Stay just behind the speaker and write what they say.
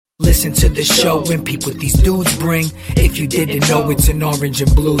Listen to the show and peep what these dudes bring. If you didn't know, it's an orange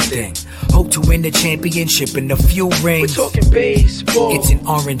and blue thing. Hope to win the championship and a few rings. We're talking baseball. It's an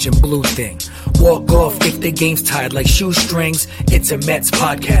orange and blue thing. Walk off if the game's tied like shoestrings. It's a Mets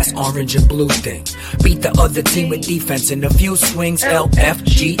podcast, orange and blue thing. Beat the other team with defense and a few swings.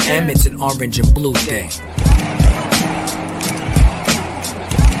 LFGM, it's an orange and blue thing.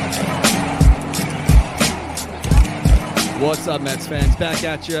 What's up, Mets fans? Back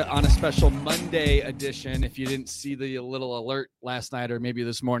at you on a special Monday edition. If you didn't see the little alert last night or maybe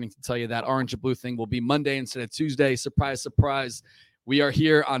this morning to tell you that orange and blue thing will be Monday instead of Tuesday. Surprise, surprise. We are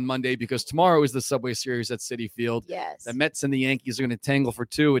here on Monday because tomorrow is the Subway Series at Citi Field. Yes. The Mets and the Yankees are going to tangle for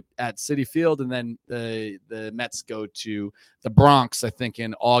two at Citi Field, and then the Mets go to the Bronx, I think,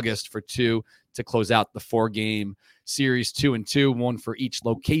 in August for two to close out the 4-game series, 2-2, one for each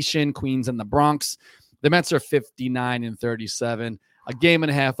location, Queens and the Bronx. The Mets are 59-37, a game and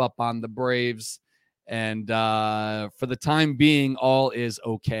a half up on the Braves. And for the time being, all is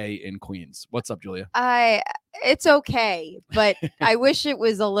okay in Queens. What's up, Julia? It's okay, but I wish it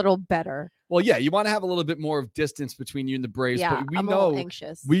was a little better. Well, yeah, you want to have a little bit more of distance between you and the Braves. Yeah, but I'm a little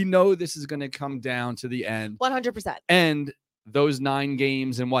anxious. We know this is going to come down to the end. 100%. And those 9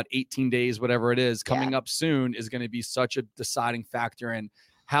 games in 18 days, whatever it is, coming up soon is going to be such a deciding factor in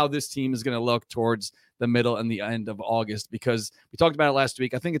how this team is going to look towards the middle and the end of August, because we talked about it last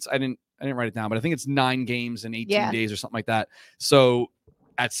week. I think I didn't write it down, but I think it's 9 games in 18 days or something like that. So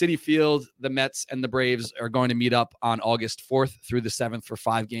at Citi Field, the Mets and the Braves are going to meet up on August 4th through the 7th for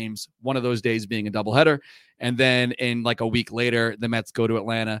 5 games, one of those days being a doubleheader. And then in like a week later, the Mets go to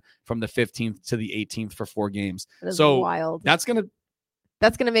Atlanta from the 15th to the 18th for 4 games. So wild. That's going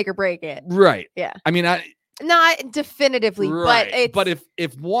to make or break it. Right. Yeah. I mean, not definitively, right. But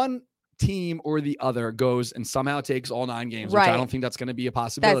if one team or the other goes and somehow takes all 9 games, which I don't think that's going to be a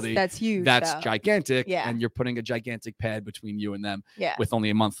possibility. That's huge. That's though. gigantic. Yeah. And you're putting a gigantic pad between you and them with Yeah.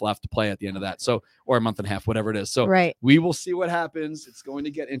 only a month left to play at the end of that. So, or a month and a half, whatever it is. So Right. we will see what happens. It's going to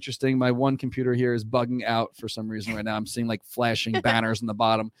get interesting. My one computer here is bugging out for some reason right now. I'm seeing like flashing banners in the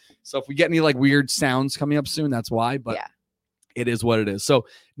bottom. So if we get any like weird sounds coming up soon, that's why. But it is what it is. So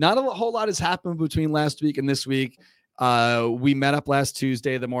not a whole lot has happened between last week and this week. We met up last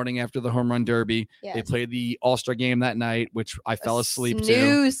Tuesday, the morning after the home run derby. Yes. They played the All-Star game that night, which I fell asleep to.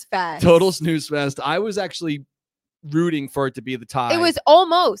 Snooze fest. Total snooze fest. I was actually rooting for it to be the tie. It was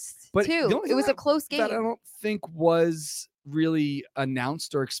almost, But too. the only It was thing a close game. that I don't think was really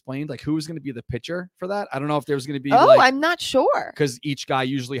announced or explained, like who was going to be the pitcher for that. I don't know if there was going to be I'm not sure. because each guy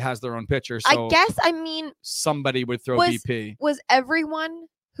usually has their own pitcher. So I guess, somebody would throw BP. Was everyone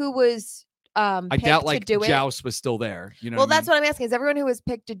who was I picked doubt to like do it? Joust was still there. You know Well, what I that's what I'm asking. Is everyone who was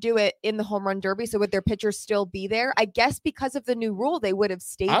picked to do it in the home run derby, so would their pitchers still be there? I guess because of the new rule, they would have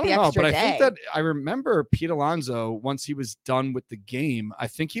stayed I don't the know, extra but day. I think that I remember Pete Alonso, once he was done with the game, I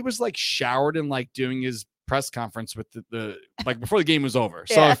think he was like showered and like doing his press conference with the like before the game was over.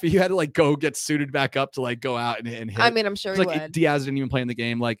 So if he had to like go get suited back up to like go out and hit. I mean, I'm sure he like would. Diaz didn't even play in the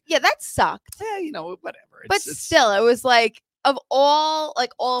game. Like, Yeah, that sucked. yeah, you know, whatever. But still, it was like of all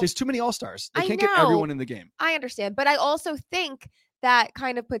there's too many all-stars. They I can't get know. everyone in the game. I understand, but I also think that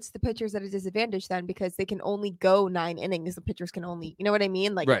kind of puts the pitchers at a disadvantage then because they can only go 9 innings. The pitchers can only, you know what I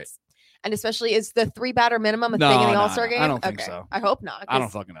mean? Like, Right. And especially is the 3-batter minimum a No, thing in the no, All-Star no. game? I don't think so. I hope not. I don't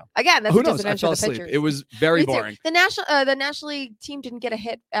 'cause, fucking know. Again, that's Who a knows? I disadvantage fell of the asleep. pitchers. It was very Me too. boring. The National League team didn't get a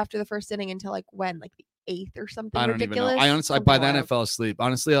hit after the first inning until like when? Like the 8th or something I don't ridiculous? even know. I honestly, Something by then I wild. fell asleep.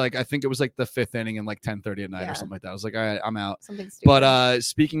 Honestly, like I think it was like the 5th inning and like 10:30 at night Yeah. or something like that. I was like, all right, I'm out. Something stupid. But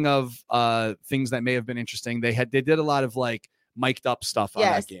speaking of things that may have been interesting, they did a lot of like mic'd up stuff on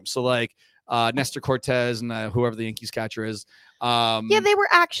Yes. that game. So like Nestor Cortez and whoever the Yankees catcher is. yeah, they were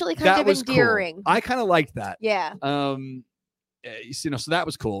actually kind that of was cool. endearing. I kind of liked that. Yeah. You know, so that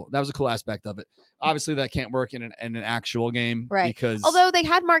was cool. That was a cool aspect of it. Obviously, that can't work in an actual game, Right. Because Although they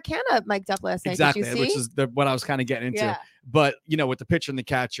had Mark Hanna mic'd up last night. exactly, Did you see? which is what I was kind of getting into. Yeah. But you know, with the pitcher and the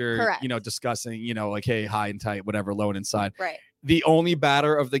catcher, Correct. you know, discussing, you know, like hey, high and tight, whatever, low and inside. Right. The only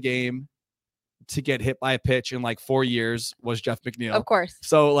batter of the game to get hit by a pitch in like 4 years was Jeff McNeil. Of course.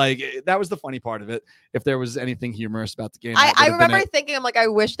 So like that was the funny part of it. If there was anything humorous about the game, that I would have been remember it. thinking, I'm like, I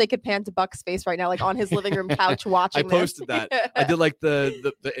wish they could pan to Buck's face right now, like on his living room couch watching I posted this. that. I did like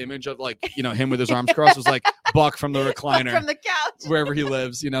the image of like, you know, him with his arms crossed was like Buck from the recliner, from the couch. wherever he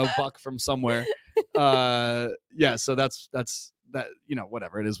lives, you know, Buck from somewhere. Yeah. So that's that, you know,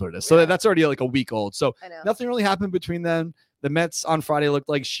 whatever it is what it is. So Yeah. that's already like a week old. So I know. nothing really happened between them. the Mets on Friday looked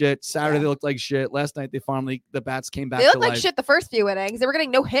like shit. Saturday they looked like shit. Last night the bats came back. They looked to like life. shit the first few innings. They were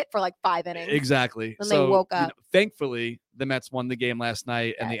getting no hit for like 5 innings. Exactly. Then So, they woke up. Thankfully, the Mets won the game last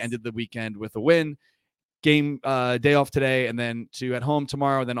night, and they Yes. ended the weekend with a win. Game day off today, and then at home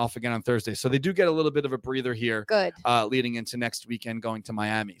tomorrow, then off again on Thursday. So they do get a little bit of a breather here. Good. Leading into next weekend, going to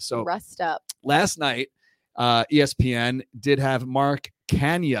Miami. So Rest up. last night, ESPN did have Mark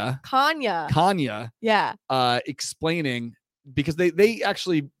Kanya, Yeah. explaining, because they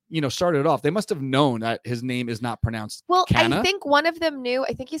actually started it off. They must have known that his name is not pronounced. Well, Kana, I think one of them knew.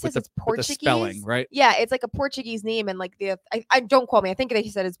 I think he says it's with Portuguese. the spelling, right? Yeah, it's like a Portuguese name, and like I don't quote me. I think that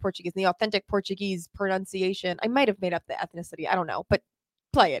he said it's Portuguese. The authentic Portuguese pronunciation. I might have made up the ethnicity. I don't know, but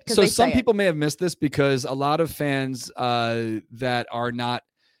play it. So some people may have missed this because a lot of fans that are not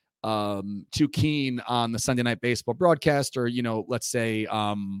too keen on the Sunday Night Baseball broadcast, or let's say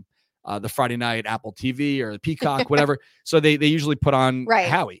the Friday night Apple TV or the Peacock, whatever. So they usually put on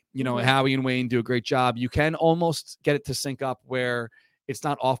Howie. Howie and Wayne do a great job. You can almost get it to sync up where it's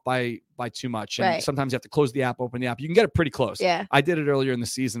not off by too much. And sometimes you have to close the app, open the app. You can get it pretty close. Yeah. I did it earlier in the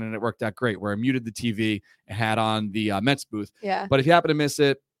season and it worked out great, where I muted the TV and had on the Mets booth. Yeah. But if you happen to miss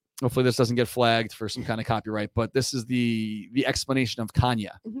it, hopefully this doesn't get flagged for some kind of copyright. But this is the explanation of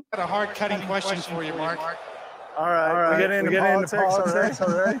Kanya. Got a hard cutting question for you, Mark. All right. We get into politics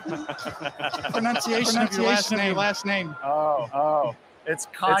already. Pronunciation of your last name. Oh. It's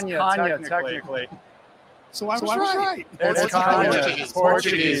Kanya, technically. So I was right. It's Kanya.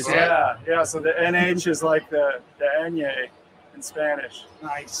 Portuguese. Yeah. So the NH is like the Enye in Spanish.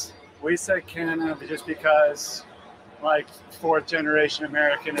 Nice. We say Kana just because, like, 4th generation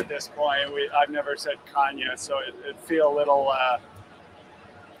American at this point, I've never said Kanya, so it feel a little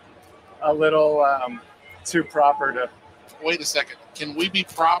too proper to. Wait a second. Can we be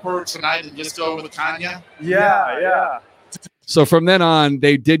proper tonight and just go with Kanya? Yeah. So from then on,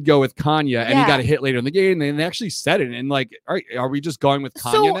 they did go with Kanya, and he got a hit later in the game, and they actually said it. And like, are we just going with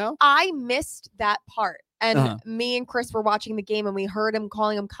Kanya now? I missed that part, and me and Chris were watching the game, and we heard him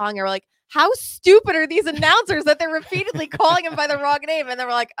calling him Kanya. We're like, how stupid are these announcers that they're repeatedly calling him by the wrong name? And then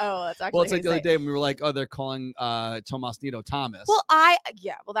we're like, oh, that's actually. Well, it's like the other day when we were like, oh, they're calling Tomas Nido Thomas. Well,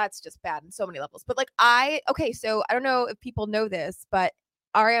 well, that's just bad in so many levels. But like, so I don't know if people know this, but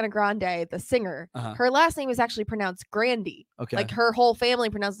Ariana Grande, the singer, her last name is actually pronounced Grandy. Okay. Like her whole family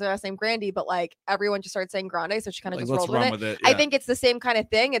pronounced their last name Grandy, but like everyone just started saying Grande, so she kind of just rolled with it. I think it's the same kind of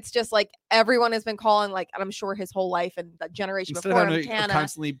thing. It's just like everyone has been calling, like, and I'm sure his whole life and the generation before him,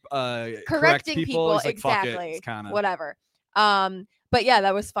 constantly correcting people. Like, exactly. Kinda... Whatever. But yeah,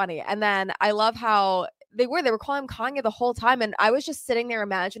 that was funny. And then I love how they were calling him Kanya the whole time, and I was just sitting there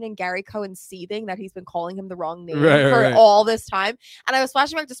imagining Gary Cohen seething that he's been calling him the wrong name for all this time. And I was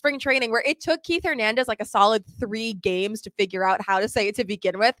flashing back to spring training, where it took Keith Hernandez like a solid 3 games to figure out how to say it to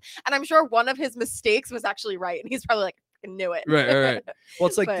begin with. And I'm sure one of his mistakes was actually right, and he's probably like, knew it. Right. Well,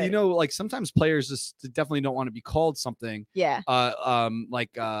 it's like, like sometimes players just definitely don't want to be called something. Yeah.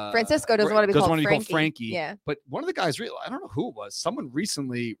 Francisco doesn't want to be called Frankie. Yeah. But one of the guys, I don't know who it was. Someone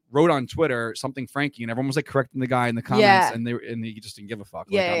recently wrote on Twitter something Frankie, and everyone was like correcting the guy in the comments, and he just didn't give a fuck.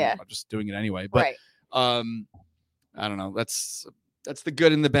 I'm just doing it anyway. But I don't know. That's the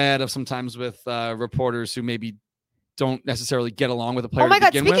good and the bad of sometimes with reporters who maybe don't necessarily get along with a player. Oh my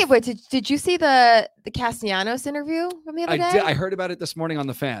God! Speaking of which, did you see the Castellanos interview from the other day? I heard about it this morning on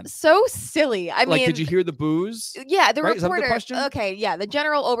the Fan. So silly. I mean, did you hear the booze? Yeah, the reporter. Is that the question? Okay, yeah. The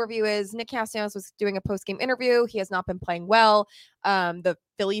general overview is Nick Castellanos was doing a post-game interview. He has not been playing well. The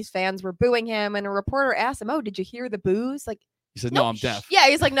Phillies fans were booing him, and a reporter asked him, "Oh, did you hear the booze?" Like. He said, no, I'm deaf. Yeah,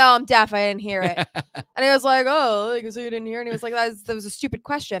 he's like, no, I'm deaf. I didn't hear it. And he was like, oh, so you didn't hear? And he was like, that was a stupid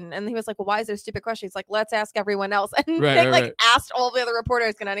question. And he was like, well, why is it a stupid question? He's like, let's ask everyone else. And they asked all the other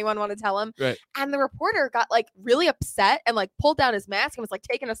reporters, can anyone want to tell him? Right. And the reporter got like really upset and like pulled down his mask and was like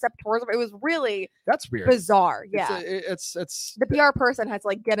taking a step towards him. It was really that's weird, bizarre. Yeah, it's the PR person had to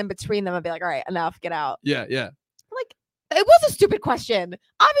like get in between them and be like, all right, enough, get out. Yeah. Like. It was a stupid question.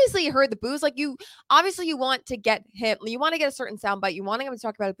 Obviously, you heard the booze. Like you want to get him. You want to get a certain soundbite. You want him to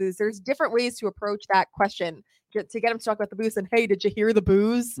talk about the booze. There's different ways to approach that question to get him to talk about the booze. And hey, did you hear the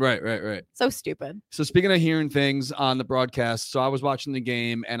booze? Right. So stupid. So speaking of hearing things on the broadcast, so I was watching the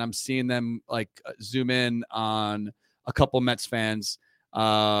game and I'm seeing them like zoom in on a couple Mets fans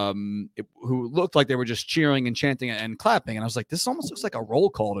who looked like they were just cheering and chanting and clapping. And I was like, this almost looks like a roll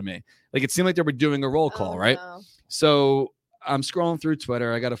call to me. Like it seemed like they were doing a roll call, right? No. So I'm scrolling through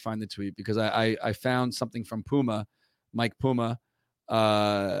Twitter. I got to find the tweet because I found something from Puma, Mike Puma.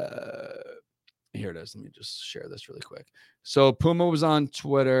 Here it is. Let me just share this really quick. So Puma was on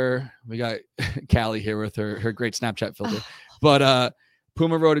Twitter. We got Callie here with her great Snapchat filter. But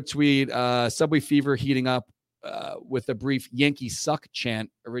Puma wrote a tweet, Subway fever heating up with a brief Yankee suck chant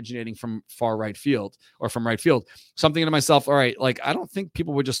originating from far right field or from right field. So I'm thinking to myself, all right, like, I don't think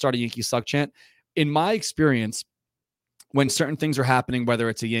people would just start a Yankee suck chant. In my experience, when certain things are happening, whether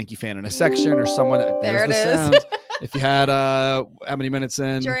it's a Yankee fan in a section or someone, there it the is. sound. If you had how many minutes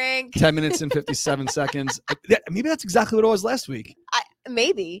in? Drink. 10 minutes and 57 seconds. Maybe that's exactly what it was last week.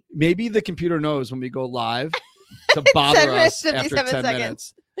 Maybe the computer knows when we go live to bother 10 us minutes, after 10 57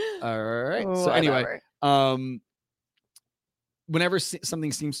 minutes. All right. So anyway, whenever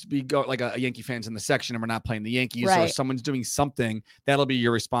something seems to be like a Yankee fan's in the section and we're not playing the Yankees, or someone's doing something, that'll be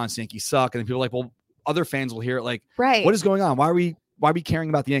your response. Yankees suck. And then people are like, well, other fans will hear it like, what is going on? Why are we caring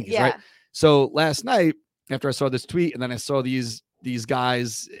about the Yankees? Right. So last night, after I saw this tweet and then I saw these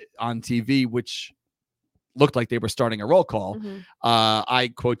guys on TV, which looked like they were starting a roll call.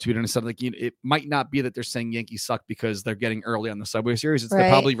 I quote tweeted and said, like, it might not be that they're saying Yankees suck because they're getting early on the Subway Series. It's they're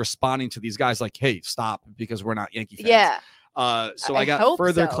probably responding to these guys like, hey, stop, because we're not Yankee fans. Yeah. So I got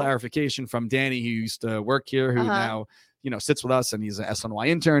further clarification from Danny, who used to work here, who now, sits with us, and he's an SNY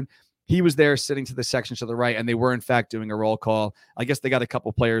intern. He was there sitting to the section to the right, and they were, in fact, doing a roll call. I guess they got a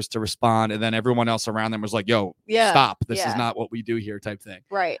couple players to respond, and then everyone else around them was like, yo, stop. This is not what we do here type thing.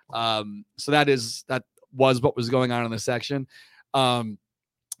 Right. So that was what was going on in the section.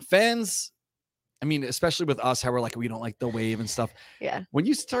 Fans, I mean, especially with us, how we're like, we don't like the wave and stuff. Yeah. When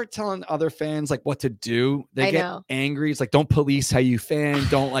you start telling other fans like what to do, they get angry. It's like, don't police how you fan.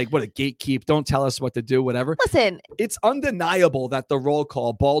 Don't like what a gatekeep. Don't tell us what to do, whatever. Listen, it's undeniable that the roll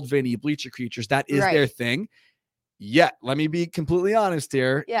call, Bald Vinny, Bleacher Creatures, that is their thing. Yet, let me be completely honest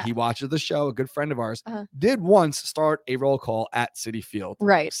here. Yeah. He watches the show, a good friend of ours, did once start a roll call at Citi Field.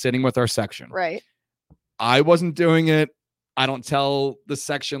 Right. Sitting with our section. Right. I wasn't doing it. I don't tell the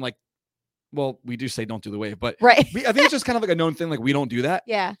section, like, well, we do say don't do the wave, but I think it's just kind of like a known thing. Like, we don't do that.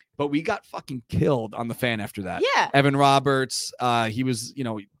 Yeah. But we got fucking killed on the fan after that. Yeah. Evan Roberts, he was,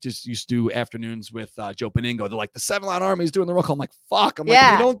 just used to do afternoons with Joe Beningo. They're like, the 7-line Army is doing the roll call. I'm like, fuck. I'm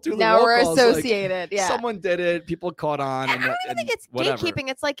like, we don't do the now roll we're calls. associated. Like, someone did it. People caught on. And I don't even think it's gatekeeping.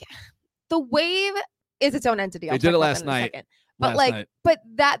 It's like the wave is its own entity. They did it last night. But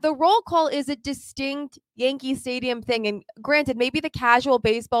that the roll call is a distinct Yankee Stadium thing. And granted, maybe the casual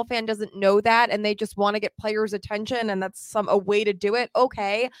baseball fan doesn't know that and they just want to get players' attention, and that's a way to do it.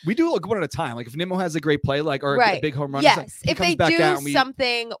 Okay. We do like one at a time. Like if Nimmo has a great play, like or a big home run. Yes. If they do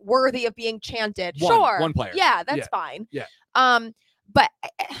something worthy of being chanted, one player. Yeah, that's fine. Yeah. But I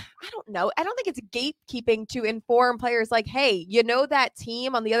don't know. I don't think it's gatekeeping to inform players like, hey, that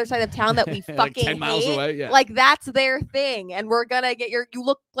team on the other side of town that we fucking like 10 miles hate? Away? Yeah. Like that's their thing. And we're going to get you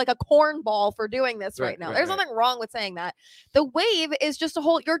look like a cornball for doing this right now. There's nothing wrong with saying that. The wave is just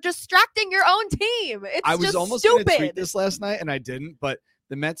you're distracting your own team. It's I was just almost stupid. going to tweet this last night and I didn't, but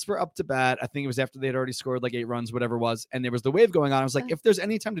the Mets were up to bat. I think it was after they had already scored like 8 runs, whatever it was. And there was the wave going on. I was like, if there's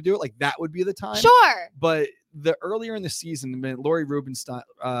any time to do it, like that would be the time. Sure. But the earlier in the season, Lori Rubenstein,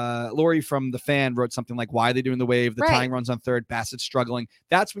 Lori from The Fan wrote something like, why are they doing the wave? The tying runs on third, Bassett's struggling.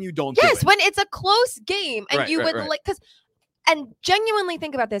 That's when you don't do it. When it's a close game and you would like, because and genuinely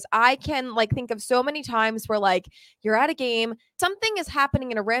think about this. I can think of so many times where you're at a game, something is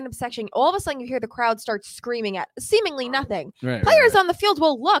happening in a random section. All of a sudden you hear the crowd start screaming at seemingly nothing. Players on the field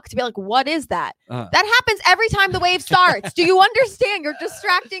will look to be like, what is that? That happens every time the wave starts. Do you understand? You're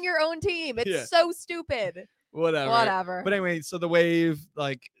distracting your own team. It's so stupid. Whatever. But anyway, so the wave,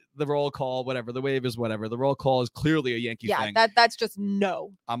 the roll call, whatever. The wave is whatever. The roll call is clearly a Yankee thing. Yeah, that's just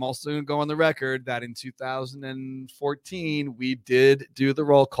no. I'm also going to go on the record that in 2014, we did do the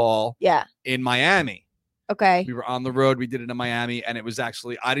roll call in Miami. Okay. We were on the road. We did it in Miami, and it was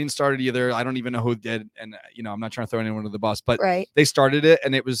actually, I didn't start it either. I don't even know who did. And, I'm not trying to throw anyone under the bus, but they started it,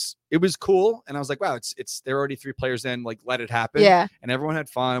 and it was cool. And I was like, wow, there are already 3 players in, let it happen. Yeah. And everyone had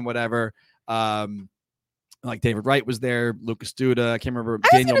fun, whatever. Like David Wright was there, Lucas Duda, I can't remember,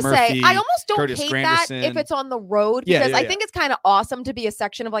 Daniel Murphy. I almost don't Curtis hate Granderson. that if it's on the road, because I think it's kind of awesome to be a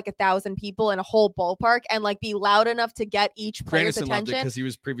section of 1,000 people in a whole ballpark and be loud enough to get each player's Granderson attention. Because he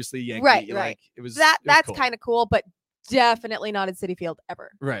was previously Yankee. Right. It was that's cool. kind of cool, but definitely not at Citi Field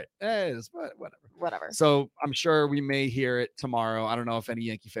ever. Right. Whatever. So I'm sure we may hear it tomorrow. I don't know if any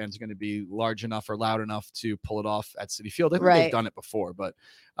Yankee fans are going to be large enough or loud enough to pull it off at Citi Field. I think they've done it before, but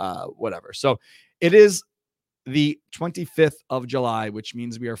whatever. So it is the 25th of July, which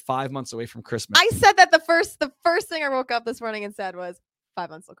means we are 5 months away from Christmas. I said that the first thing I woke up this morning and said was 5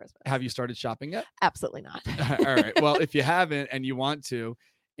 months till Christmas. Have you started shopping yet? Absolutely not. All right. Well, if you haven't and you want to,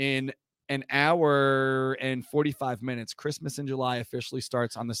 in an hour and 45 minutes, Christmas in July officially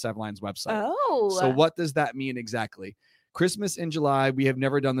starts on the Seven Lines website. Oh. So what does that mean exactly? Christmas in July. We have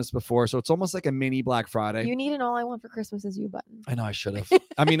never done this before, so it's almost like a mini Black Friday. You need an All I Want for Christmas Is You button. I know I should have.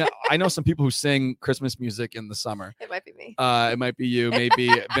 I mean, I know some people who sing Christmas music in the summer. It might be me. It might be you. Maybe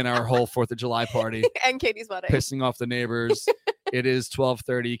been our whole 4th of July party. And Katie's wedding. Pissing off the neighbors. It is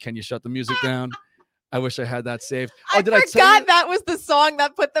 12:30. Can you shut the music down? I wish I had that saved. I forgot that was the song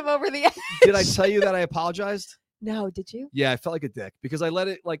that put them over the edge. Did I tell you that I apologized? No, did you? Yeah, I felt like a dick because I let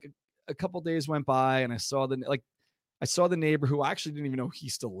it like a couple days went by and I saw the neighbor who I actually didn't even know he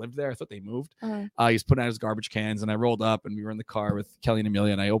still lived there. I thought they moved. He's putting out his garbage cans and I rolled up and we were in the car with Kelly and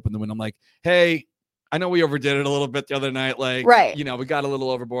Amelia and I opened the window. I'm like, hey, I know we overdid it a little bit the other night. Like, right. We got a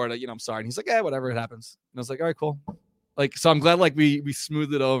little overboard. I'm sorry. And he's like, yeah, whatever, it happens. And I was like, all right, cool. Like, so I'm glad like we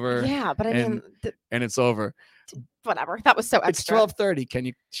smoothed it over. Yeah, but I mean, and it's over. Whatever. That was so extra. It's 12:30. Can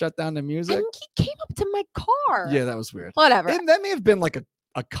you shut down the music? And he came up to my car. Yeah, that was weird. Whatever. And that may have been like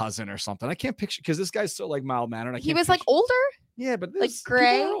a cousin or something. I can't picture because this guy's so like mild mannered. He was like older. Yeah, but like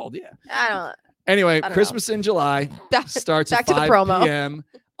gray. Old. Yeah. I don't know. Anyway, Christmas in July starts at 5 p.m.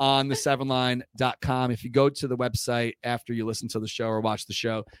 on the 7line.com. If you go to the website after you listen to the show or watch the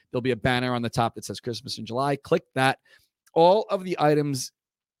show, there'll be a banner on the top that says Christmas in July. Click that. All of the items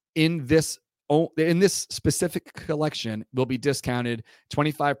in this specific collection will be discounted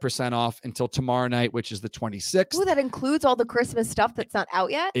 25% off until tomorrow night, which is the 26th. Oh, that includes all the Christmas stuff that's not out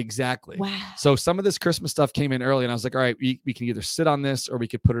yet? Exactly. Wow. So some of this Christmas stuff came in early and I was like, all right, we can either sit on this or we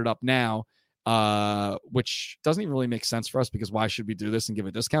could put it up now, which doesn't even really make sense for us because why should we do this and give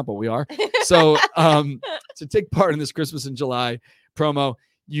a discount? But we are. So to take part in this Christmas in July promo,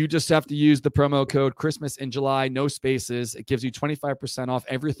 you just have to use the promo code Christmas in July, no spaces. It gives you 25% off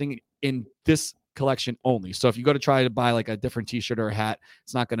everything in this collection only. So if you go to try to buy like a different t-shirt or a hat,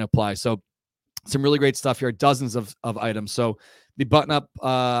 it's not going to apply. So some really great stuff here, dozens of items. So the button-up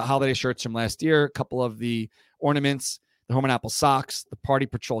holiday shirts from last year, a couple of the ornaments, the Home and Apple socks, the Party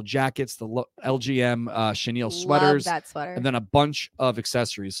Patrol jackets, the LGM chenille sweaters, Love that sweater. And then a bunch of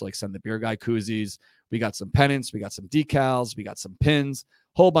accessories. So like Send the Beer Guy koozies. We got some pennants. We got some decals. We got some pins.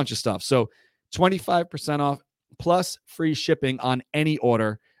 Whole bunch of stuff. So 25% off plus free shipping on any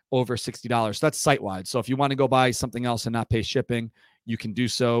order over $60. So that's site-wide. So if you want to go buy something else and not pay shipping, you can do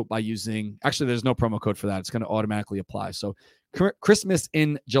so by using, actually, there's no promo code for that. It's going to automatically apply. So Christmas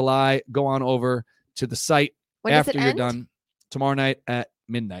in July, go on over to the site after you're done tomorrow night at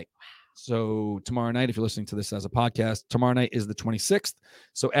midnight. So tomorrow night, if you're listening to this as a podcast, tomorrow night is the 26th.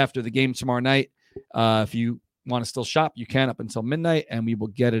 So after the game tomorrow night, if you want to still shop, you can up until midnight and we will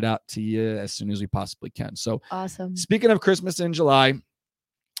get it out to you as soon as we possibly can. So awesome. Speaking of Christmas in July,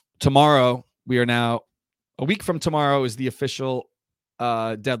 tomorrow, we are now a week from tomorrow is the official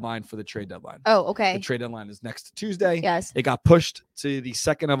deadline for the trade deadline. Oh, okay. The trade deadline is next Tuesday. Yes. It got pushed to the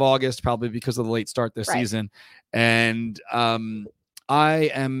 2nd of August, probably because of the late start this season. And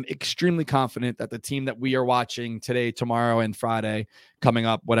I am extremely confident that the team that we are watching today, tomorrow, and Friday coming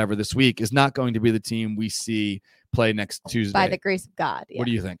up, whatever this week, is not going to be the team we see play next Tuesday. By the grace of God. Yeah. What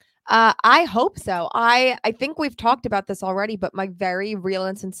do you think? I hope so. I think we've talked about this already, but my very real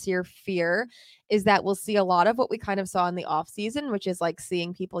and sincere fear is that we'll see a lot of what we kind of saw in the offseason, which is like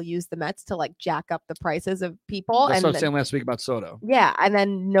seeing people use the Mets to like jack up the prices of people. That's what I was saying last week about Soto. Yeah. And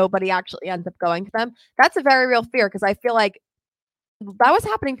then nobody actually ends up going to them. That's a very real fear because I feel like that was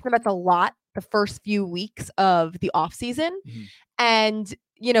happening to the Mets a lot the first few weeks of the offseason. Mm-hmm. And,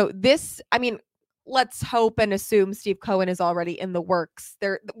 let's hope and assume Steve Cohen is already in the works.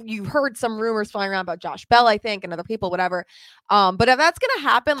 You heard some rumors flying around about Josh Bell, I think, and other people, whatever. But if that's going to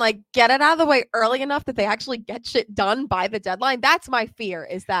happen, like get it out of the way early enough that they actually get shit done by the deadline. That's my fear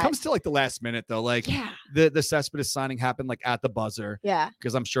is that. Comes to like the last minute though. Like the Cespedes signing happened like at the buzzer. Yeah.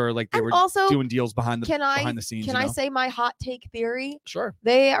 Because I'm sure like they were also doing deals behind the scenes. Can I say my hot take theory? Sure.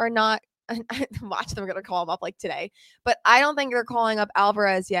 They are not. Watch them going to call him up like today, but I don't think they're calling up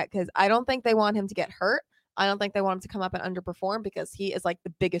Alvarez yet because I don't think they want him to get hurt. I don't think they want him to come up and underperform because he is like the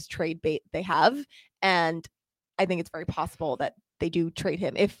biggest trade bait they have, and I think it's very possible that they do trade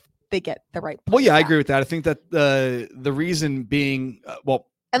him if they get the right. Well, yeah, I agree with that. I think that the reason being,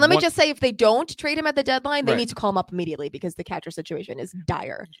 and let me just say, if they don't trade him at the deadline, they need to call him up immediately because the catcher situation is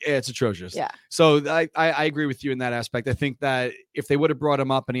dire. Yeah, it's atrocious. Yeah. So I agree with you in that aspect. I think that if they would have brought him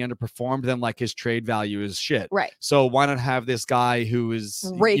up and he underperformed, then like his trade value is shit. Right. So why not have this guy who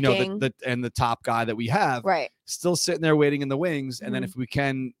is raking, the top guy that we have, still sitting there waiting in the wings, and then if we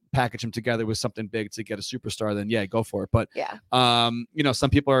can package him together with something big to get a superstar, then yeah, go for it. But some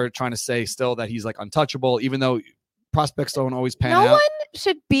people are trying to say still that he's like untouchable, even though prospects don't always pan out. No one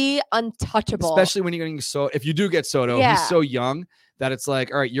should be untouchable. Especially when you're getting if you do get Soto, he's so young that it's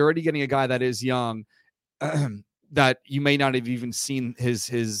like, all right, you're already getting a guy that is young. that you may not have even seen his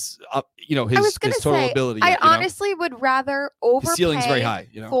total say, ability. I yet, honestly would rather the ceiling's very overpay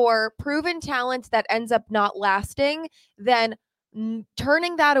high, for proven talent that ends up not lasting than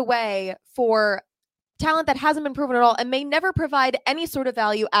turning that away for talent that hasn't been proven at all and may never provide any sort of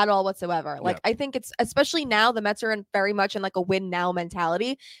value at all whatsoever. Like, I think it's, especially now, the Mets are very much in like a win now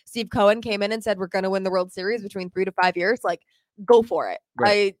mentality. Steve Cohen came in and said, we're going to win the World Series between 3 to 5 years. Like, go for it.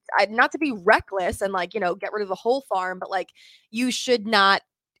 Right. I not to be reckless and like, get rid of the whole farm, but like, you should not,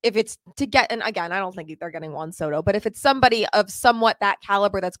 if it's to get, and again, I don't think they're getting Juan Soto, but if it's somebody of somewhat that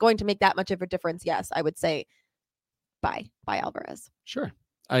caliber that's going to make that much of a difference, yes, I would say bye Alvarez. Sure.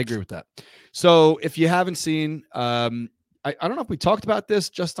 I agree with that. So if you haven't seen, I don't know if we talked about this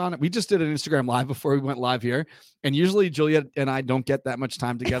just on it. We just did an Instagram live before we went live here. And usually Juliet and I don't get that much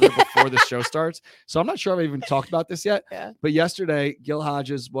time together before the show starts. So I'm not sure if I even talked about this yet. Yeah. But yesterday, Gil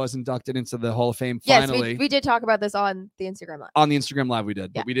Hodges was inducted into the Hall of Fame finally. Yes, we did talk about this on the Instagram live. On the Instagram live we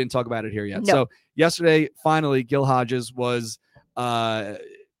did, yeah. but we didn't talk about it here yet. No. So yesterday, finally, Gil Hodges was entered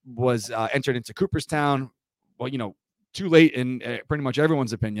into Cooperstown. Well, too late in pretty much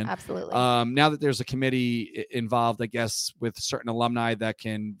everyone's opinion. Absolutely. Now that there's a committee involved, I guess, with certain alumni that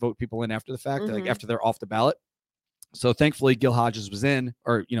can vote people in after the fact, like after they're off the ballot. So thankfully, Gil Hodges was in,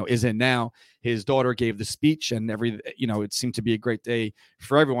 or is in now. His daughter gave the speech, and it seemed to be a great day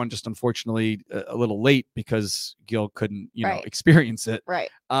for everyone. Just unfortunately, a little late because Gil couldn't, experience it. Right.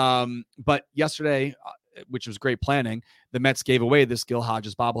 But yesterday, which was great planning, the Mets gave away this Gil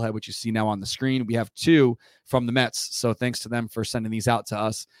Hodges bobblehead, which you see now on the screen. We have 2 from the Mets. So thanks to them for sending these out to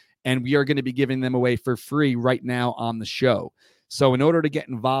us. And we are going to be giving them away for free right now on the show. So in order to get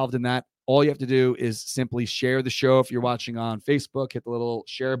involved in that, all you have to do is simply share the show. If you're watching on Facebook, hit the little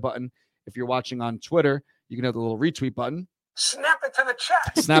share button. If you're watching on Twitter, you can hit the little retweet button. Snap it to the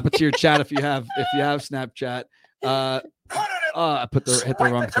chat. Snap it to your chat if you have Snapchat. I hit the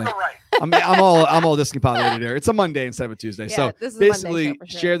wrong thing. I'm all discombobulated here. It's a Monday instead of a Tuesday. Yeah, so this is basically,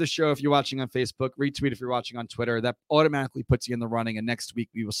 sure. share the show if you're watching on Facebook, retweet if you're watching on Twitter. That automatically puts you in the running. And next week,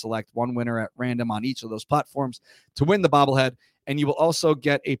 we will select one winner at random on each of those platforms to win the bobblehead. And you will also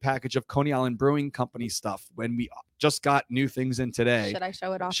get a package of Coney Island Brewing Company stuff when we just got new things in today. Should I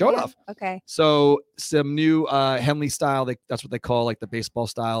show it off? Show it off. Okay. So some new Henley style, that's what they call like the baseball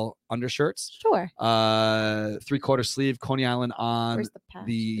style undershirts. Sure. 3/4 sleeve, Coney Island on Where's the patch?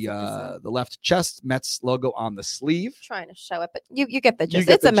 the left chest, Mets logo on the sleeve. I'm trying to show it, but you get the gist.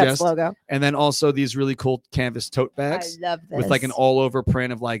 Get It's the a Mets gist. logo. And then also these really cool canvas tote bags I love this. with like an all over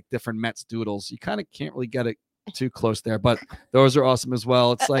print of like different Mets doodles. You kind of can't really get it too close there, but those are awesome as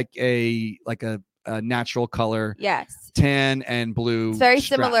well. It's like a natural color, yes, tan and blue. It's very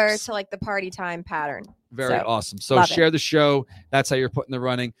straps. similar to like the party time pattern. Very awesome. So love share the show. That's how you're putting the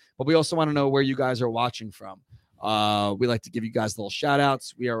running. But we also want to know where you guys are watching from. We like to give you guys little shout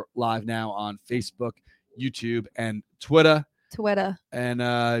outs. We are live now on Facebook, YouTube, and Twitter. And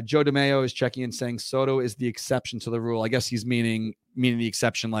Joe DeMayo is checking in saying Soto is the exception to the rule. I guess he's meaning the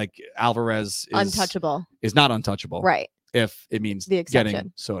exception, like Alvarez is not untouchable. Right. If it means the exception.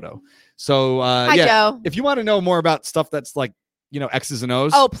 Getting Soto. So Hi, Joe. If you want to know more about stuff that's like, X's and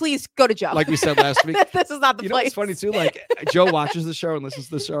O's. Oh, please go to Joe. Like we said last week. This is not the place. It's funny too. Like Joe watches the show and listens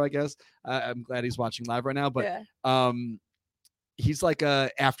to the show, I guess. I'm glad he's watching live right now. But he's like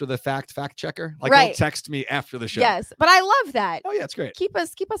a after the fact checker. Like he'll text me after the show. Yes, but I love that. Oh yeah, it's great. Keep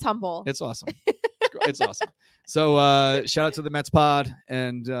us humble. It's awesome. It's awesome. So shout out to the Mets Pod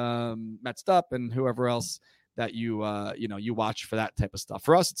and Mets Up and whoever else that you watch for that type of stuff.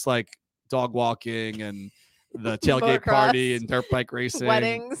 For us, it's like dog walking and the tailgate party and dirt bike racing,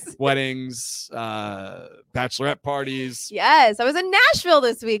 weddings, bachelorette parties. Yes, I was in Nashville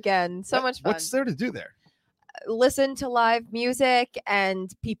this weekend. So much fun. What's there to do there? Listen to live music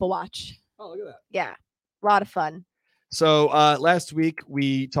and people watch. Oh, look at that. Yeah, a lot of fun. So last week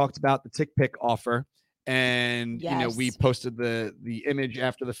we talked about the TickPick offer, and we posted the image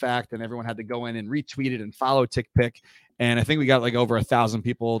after the fact, and everyone had to go in and retweet it and follow TickPick. And I think we got like over 1,000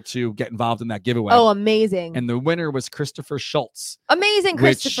 people to get involved in that giveaway. Oh, amazing. And the winner was Christopher Schultz. Amazing,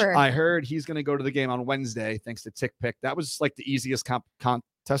 Christopher. Which I heard he's going to go to the game on Wednesday thanks to TickPick. That was like the easiest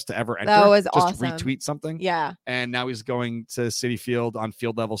contest to ever enter. That was just awesome. Retweet something. Yeah. And now he's going to Citi Field on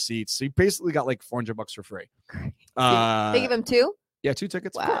field level seats. So he basically got like $400 for free. They give him 2? Yeah, 2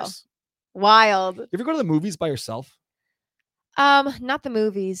 tickets. Wow. Of course. Wild. You ever go to the movies by yourself? Not the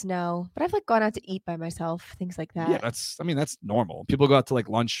movies, no. But I've like gone out to eat by myself, things like that. Yeah, that's normal. People go out to like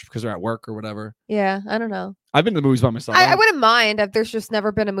lunch because they're at work or whatever. Yeah, I don't know. I've been to the movies by myself. I wouldn't mind if there's just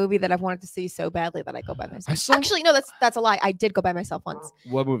never been a movie that I've wanted to see so badly that I go by myself. Actually, no, that's a lie. I did go by myself once.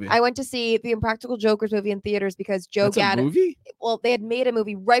 What movie? I went to see the Impractical Jokers movie in theaters because Joe Gatto. Movie? Well, they had made a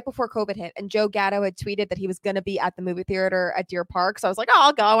movie right before COVID hit, and Joe Gatto had tweeted that he was going to be at the movie theater at Deer Park. So I was like, oh,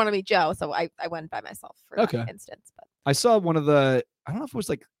 I'll go. I want to meet Joe. So I went by myself for that instance. But I saw one of the, I don't know if it was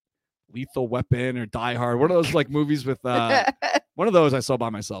like Lethal Weapon or Die Hard, one of those like movies with one of those I saw by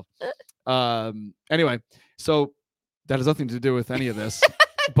myself. Anyway, so that has nothing to do with any of this.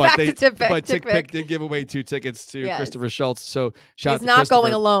 But TickPick did give away 2 tickets to Christopher Schultz. So he's not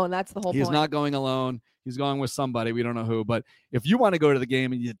going alone. That's the whole point. He's not going alone. He's going with somebody. We don't know who. But if you want to go to the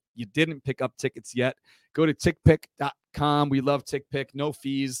game and you didn't pick up tickets yet, go to tickpick.com. We love TickPick. No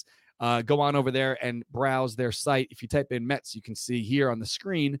fees. Go on over there and browse their site. If you type in Mets, you can see here on the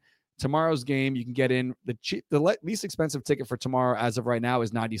screen tomorrow's game. You can get in the least expensive ticket for tomorrow as of right now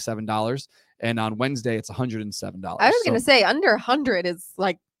is $97, and on Wednesday it's $107. I was going to say under 100 is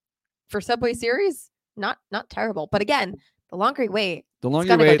like for Subway Series, not terrible. But again, the longer you wait,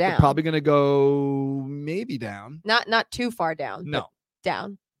 they're probably going to go maybe down. Not too far down. No,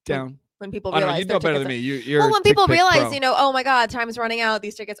 down. When people realize, you know better than me. You're when people realize, oh my God, time's running out.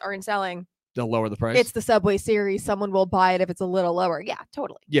 These tickets aren't selling. They'll lower the price. It's the Subway Series. Someone will buy it if it's a little lower. Yeah,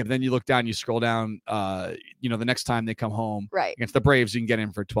 totally. Yeah, but then you look down, you scroll down. The next time they come home, right, against the Braves, you can get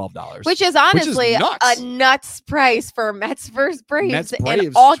in for $12, which is honestly a nuts price for Mets versus Braves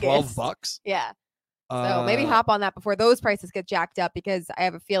in August. $12. Yeah. So maybe hop on that before those prices get jacked up, because I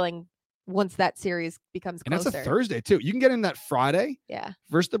have a feeling once that series becomes closer. And that's a Thursday too. You can get in that Friday. Yeah.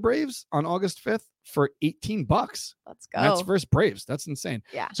 Versus the Braves on August 5th for $18. Let's go. That's versus Braves. That's insane.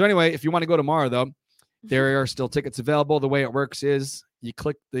 Yeah. So anyway, if you want to go tomorrow though, there are still tickets available. The way it works is you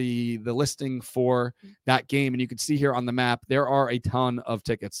click the listing for that game, and you can see here on the map there are a ton of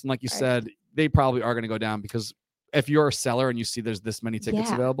tickets. And like you said, they probably are going to go down, because if you're a seller and you see there's this many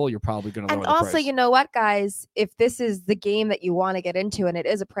tickets available, you're probably going to lower the price. And also, you know what, guys? If this is the game that you want to get into and it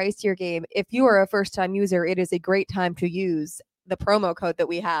is a pricier game, if you are a first-time user, it is a great time to use the promo code that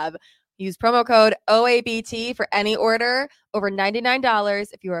we have. Use promo code OABT for any order over $99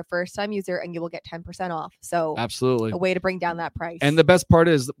 if you are a first-time user, and you will get 10% off. So absolutely, a way to bring down that price. And the best part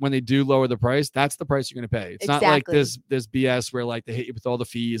is when they do lower the price, that's the price you're going to pay. It's not like this BS where like they hit you with all the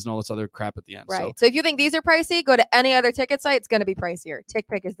fees and all this other crap at the end. Right. So if you think these are pricey, go to any other ticket site. It's going to be pricier.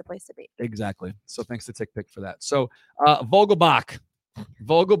 TickPick is the place to be. Exactly. So thanks to TickPick for that. So Vogelbach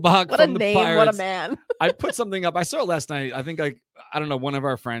what from a name, the Pirates. what a man. I put something up. I saw it last night. I think I don't know, one of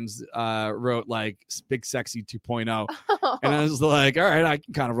our friends wrote like Big Sexy 2.0. And I was like, all right, I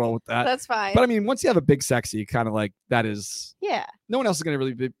can kind of roll with that. That's fine. But I mean, once you have a Big Sexy, kind of like that is, yeah. No one else is going to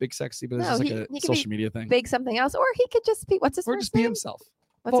really be Big Sexy, but it's just like a social media thing. Big something else. Or he could just be, what's his first name? Or just be himself.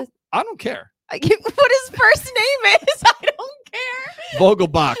 I don't care. What his first name is, I don't care.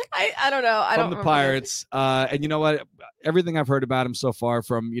 Vogelbach. I don't know. I don't from the Pirates. And you know what? Everything I've heard about him so far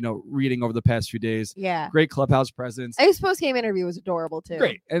from, reading over the past few days. Yeah. Great clubhouse presence. His post-game interview was adorable too.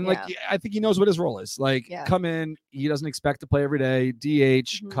 Great. And I think he knows what his role is. Come in. He doesn't expect to play every day.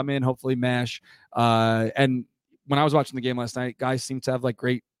 DH, come in, hopefully mash. And when I was watching the game last night, guys seemed to have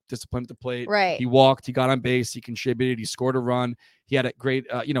great discipline at the plate. Right. He walked, he got on base, he contributed, he scored a run. He had a great,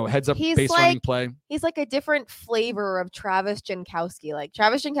 heads up base running play. He's like a different flavor of Travis Jankowski. Like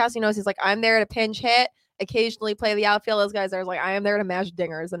Travis Jankowski knows he's like, I'm there to pinch hit, occasionally play the outfield. Those guys are like, I am there to mash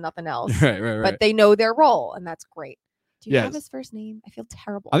dingers and nothing else. Right. But they know their role, and that's great. Do you have his first name? I feel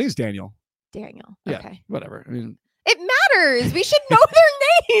terrible. I think it's Daniel. Daniel. Yeah, okay. Whatever. I mean, it matters. We should know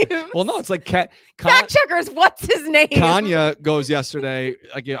their names. Well, no, it's like fact checkers. What's his name? Kanya goes yesterday.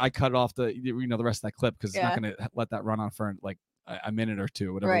 I cut off the rest of that clip because it's not going to let that run on for like a minute or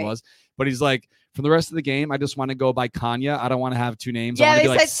two, whatever it was. But he's like, from the rest of the game, I just want to go by Kanya. I don't want to have two names. Yeah, I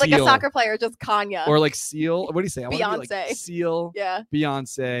they said like a soccer player, just Kanya. Or like Seal. What do you say? I Beyonce. Want to be like Seal. Yeah.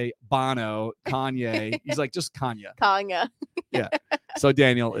 Beyonce, Bono, Kanye. He's like, just Kanya. Kanya. Yeah. So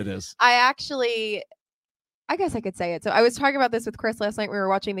Daniel, it is. I guess I could say it. So I was talking about this with Chris last night. We were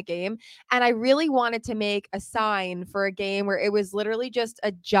watching the game, and I really wanted to make a sign for a game where it was literally just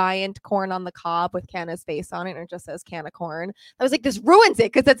a giant corn on the cob with Canna's face on it, and it just says Canna corn. I was like, this ruins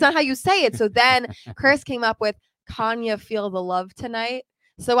it because that's not how you say it. So then Chris came up with Kanya Feel the Love Tonight.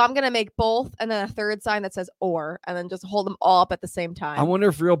 So I'm going to make both and then a third sign that says or, and then just hold them all up at the same time. I wonder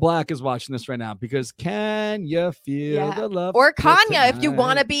if Real Black is watching this right now, because can you feel the love? Or Kanye, if you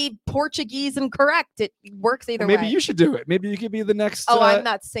want to be Portuguese and correct, it works either way. Maybe you should do it. Maybe you could be the next. Oh, I'm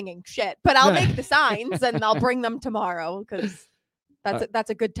not singing shit, but I'll make the signs and I'll bring them tomorrow because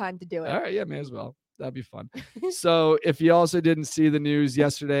that's a good time to do it. All right. Yeah, may as well. That'd be fun. So if you also didn't see the news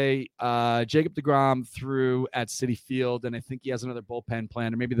yesterday, Jacob deGrom threw at Citi Field, and I think he has another bullpen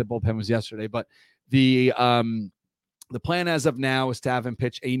plan, or maybe the bullpen was yesterday, but the plan as of now is to have him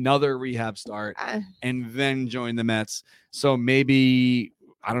pitch another rehab start and then join the Mets. So maybe,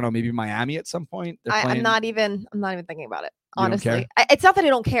 I don't know, maybe Miami at some point. I'm not even thinking about it. Honestly, it's not that I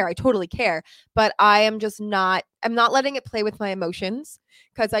don't care. I totally care, but I'm not letting it play with my emotions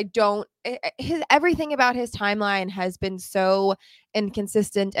because everything about his timeline has been so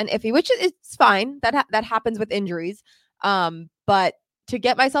inconsistent and iffy, which is fine. That happens with injuries. But to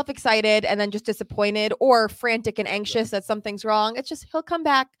get myself excited and then just disappointed or frantic and anxious that something's wrong, it's just, he'll come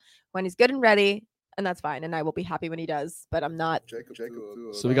back when he's good and ready, and that's fine. And I will be happy when he does, but I'm not. Jacob.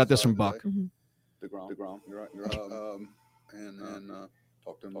 So we got this from Buck. DeGrom. You're right. And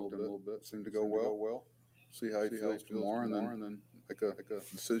talk to him a little bit. Seemed to go well. See how he feels tomorrow, and then make a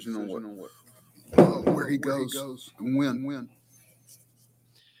decision on where he goes and when.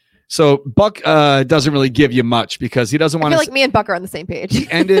 So Buck doesn't really give you much because he doesn't want to. I feel like me and Buck are on the same page.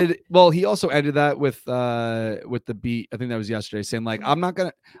 He also ended that with the beat. I think that was yesterday, saying like, I'm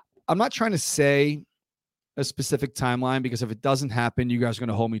not trying to say a specific timeline because if it doesn't happen, you guys are going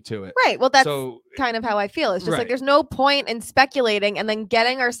to hold me to it. Right. Well, that's kind of how I feel. It's just like there's no point in speculating and then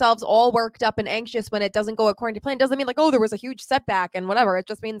getting ourselves all worked up and anxious when it doesn't go according to plan. It doesn't mean like, oh, there was a huge setback and whatever. It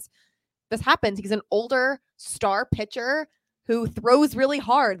just means this happens. He's an older star pitcher who throws really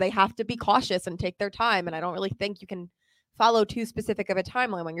hard. They have to be cautious and take their time. And I don't really think you can follow too specific of a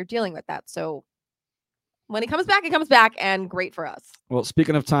timeline when you're dealing with that. So when he comes back, and great for us. Well,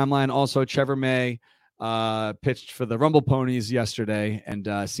 speaking of timeline, also Trevor May pitched for the Rumble Ponies yesterday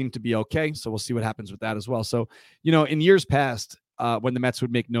and seemed to be okay. So we'll see what happens with that as well. So, in years past, when the Mets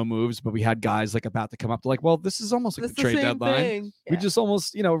would make no moves, but we had guys like about to come up, like, well, this is almost like the trade deadline. Yeah. We just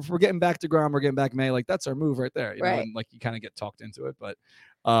almost, if we're getting back to Grom, we're getting back May, like that's our move right there. You know, and like you kind of get talked into it, but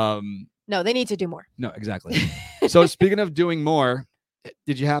no, they need to do more. No, exactly. So speaking of doing more,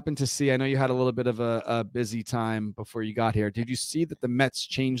 did you happen to see, I know you had a little bit of a busy time before you got here. Did you see that the Mets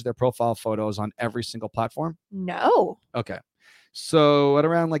changed their profile photos on every single platform? No. Okay. So at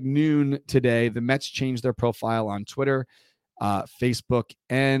around like noon today, the Mets changed their profile on Twitter, Facebook,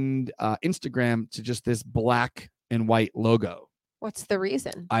 and Instagram to just this black and white logo. What's the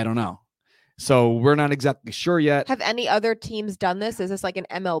reason? I don't know. So we're not exactly sure yet. Have any other teams done this? Is this like an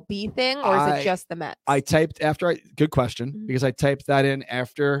MLB thing or is it just the Mets? I typed good question, because I typed that in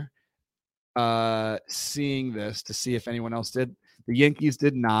after seeing this to see if anyone else did. The Yankees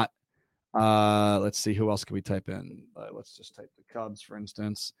did not. Let's see, who else can we type in? Let's just type the Cubs, for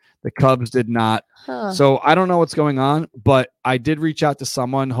instance. The Cubs did not. So I don't know what's going on, but I did reach out to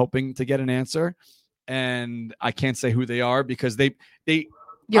someone hoping to get an answer, and I can't say who they are because they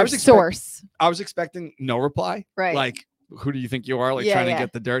your source. I was expecting no reply. Right. Like, who do you think you are? Like trying to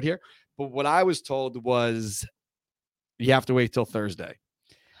get the dirt here. But what I was told was you have to wait till Thursday.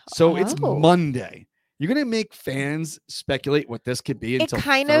 So it's Monday. You're going to make fans speculate what this could be until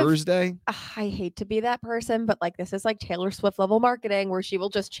Thursday? I hate to be that person, but like this is like Taylor Swift level marketing where she will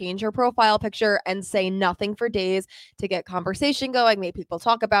just change her profile picture and say nothing for days to get conversation going, make people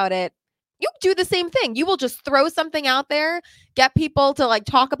talk about it. You do the same thing. You will just throw something out there, get people to like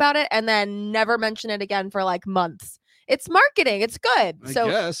talk about it, and then never mention it again for like months. It's marketing. It's good.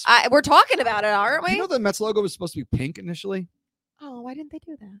 We're talking about it, aren't we? You know the Mets logo was supposed to be pink initially? Oh, why didn't they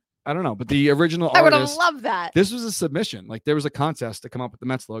do that? I don't know, but the original artist, I would have loved that. This was a submission. Like there was a contest to come up with the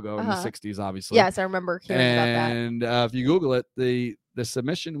Mets logo in the 60s, obviously. Yes, I remember hearing about that. And if you Google it, the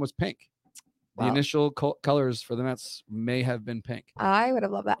submission was pink. The initial colors for the Mets may have been pink. I would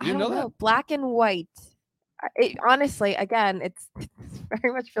have loved that. I don't know. Black and white. Honestly, again, it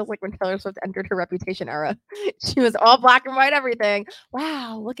very much feels like when Taylor Swift entered her Reputation era. She was all black and white, everything.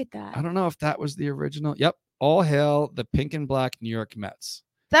 Wow, look at that. I don't know if that was the original. Yep. All hail the pink and black New York Mets.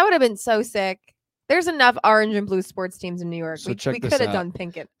 That would have been so sick. There's enough orange and blue sports teams in New York. So we could have done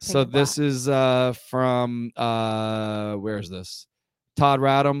pink and So this is from where is this? Todd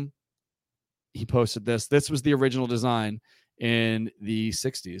Radham. He posted this. This was the original design in the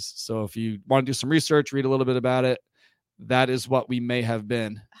 60s. So if you want to do some research, read a little bit about it, that is what we may have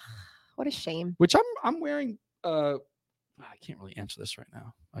been. What a shame. Which I'm wearing. I can't really answer this right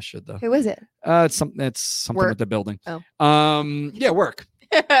now. I should though. Who is it? It's something work. with the building. Oh. Yeah, work.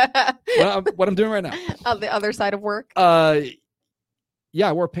 what I'm doing right now. On the other side of work. Yeah,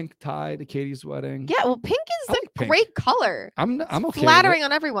 I wore a pink tie to Katie's wedding. Yeah, well, pink is I a like pink. great color. I'm okay. with Flattering it.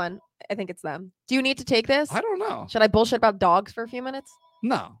 on everyone. I think it's them. Do you need to take this? I don't know. Should I bullshit about dogs for a few minutes?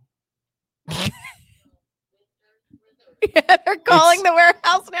 No. Yeah, they're calling the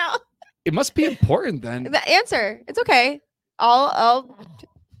warehouse now. It must be important then. The answer. It's okay. I'll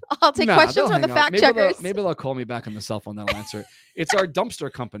take Nah, questions they'll from the hang up. fact Maybe checkers. Maybe they'll call me back on the cell phone. That'll answer it. It's our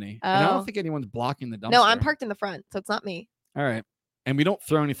dumpster company. And I Oh. don't think anyone's blocking the dumpster. No, I'm parked in the front, so it's not me. All right. And we don't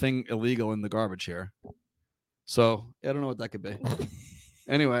throw anything illegal in the garbage here. So I don't know what that could be.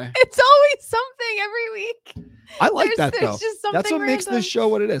 Anyway, It's always something every week. I like There's that though. just something That's what makes random. this show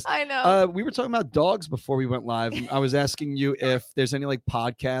what it is. I know. We were talking about dogs before we went live. I was asking you if there's any like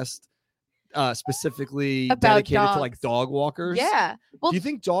podcast specifically About dedicated to like dogs. dog walkers. Yeah. Well, Do you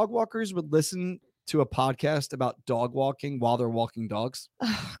think dog walkers would listen to a podcast about dog walking while they're walking dogs?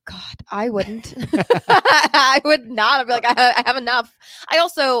 oh God, I wouldn't. I would not. I'd be like, I have enough.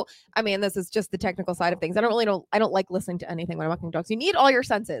 I mean, this is just the technical side of things. I don't like listening to anything when I'm walking dogs. You need all your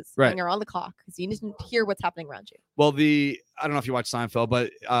senses Right. when you're on the clock because you need to hear what's happening around you. Well, I don't know if you watch Seinfeld,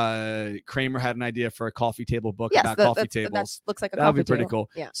 but Kramer had an idea for a coffee table book Yes, about that coffee tables. looks like a That would be coffee pretty table. cool.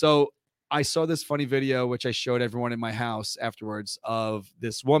 Yeah. So I saw this funny video, which I showed everyone in my house afterwards, of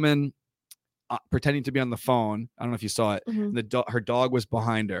this woman pretending to be on the phone. I don't know if you saw it. Mhm. And her dog was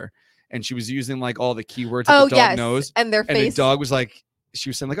behind her, and she was using like all the keywords Oh that the dog yes, knows. and their And face. the dog was like, she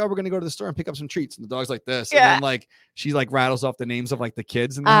was saying like, "Oh, we're gonna go to the store and pick up some treats." And the dog's like this, Yeah. and then like she like rattles off the names of like the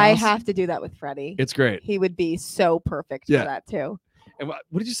kids in the I house. have to do that with Freddie. It's great. He would be so perfect Yeah. for that too. And what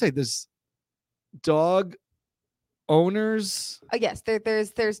did you say? There's dog owners. Yes,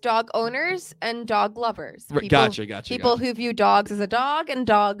 there's dog owners and dog lovers. Gotcha. People who view dogs as a dog and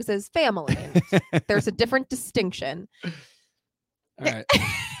dogs as family. There's a different distinction. All right.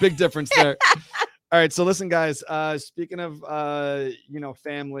 Big difference there. All right. So listen, guys, speaking of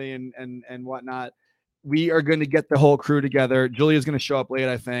family and whatnot, we are going to get the whole crew together. Julia's going to show up late,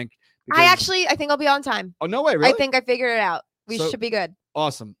 I think. I because- think I'll be on time. Oh, no way. Really? I think I figured it out. We So- should be good.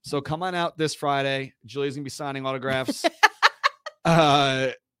 Awesome. So come on out this Friday. Julia's going to be signing autographs.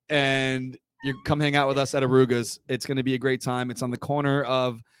 And you come hang out with us at Aruga's. It's going to be a great time. It's on the corner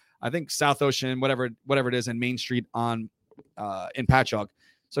of, I think, South Ocean, whatever it is, and Main Street in Patchogue.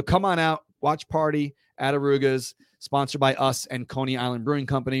 So come on out, watch party at Aruga's, sponsored by us and Coney Island Brewing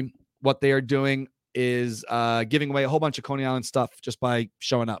Company. What they are doing is giving away a whole bunch of Coney Island stuff just by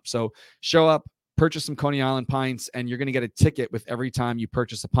showing up. So show up, purchase some Coney Island pints, and you're going to get a ticket with every time you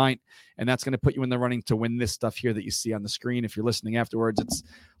purchase a pint. And that's going to put you in the running to win this stuff here that you see on the screen. If you're listening afterwards, it's a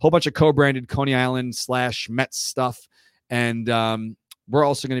whole bunch of co-branded Coney Island / Mets stuff. And we're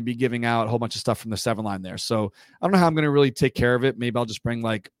also going to be giving out a whole bunch of stuff from the 7 Line there. So I don't know how I'm going to really take care of it. Maybe I'll just bring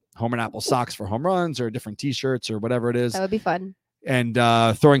like Homer and Apple socks for home runs or different t-shirts or whatever it is. That would be fun. And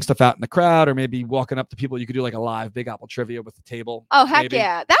throwing stuff out in the crowd, or maybe walking up to people. You could do like a live Big Apple trivia with the table. Oh heck maybe.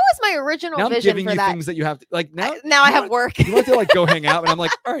 yeah! That was my original Now I'm vision giving for you that. things that you have to like now. Now I you have want- work. You want to like go hang out, and I'm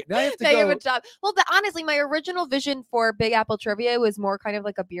like, all right, now I have to Now you go. have a job. Well, honestly, my original vision for Big Apple Trivia was more kind of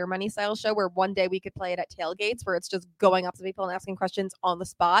like a beer money style show where one day we could play it at tailgates where it's just going up to people and asking questions on the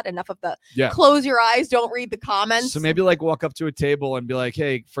spot. Enough of the Yeah. close your eyes, don't read the comments. So maybe like walk up to a table and be like,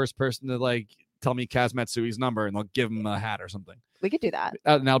 hey, first person to like tell me Kaz Matsui's number, and they'll give him a hat or something. we could do that.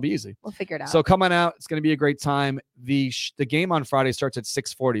 And that'll be easy. We'll figure it out. So come on out. It's going to be a great time. The game on Friday starts at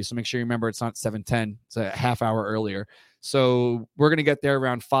 6:40. So make sure you remember it's not 7:10. It's a half hour earlier. So we're going to get there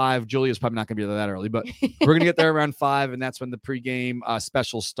around 5. Julia's probably not going to be there that early, but we're going to get there around 5. And that's when the pregame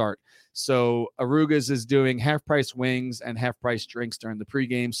specials start. So Aruga's is doing half price wings and half price drinks during the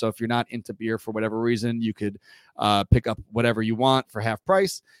pregame. So if you're not into beer for whatever reason, you could pick up whatever you want for half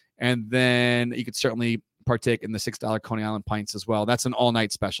price. And then you could certainly partake in the $6 Coney Island pints as well. That's an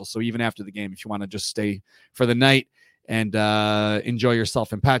all-night special. So even after the game, if you want to just stay for the night and enjoy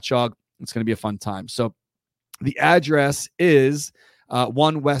yourself in Patchogue, it's going to be a fun time. So the address is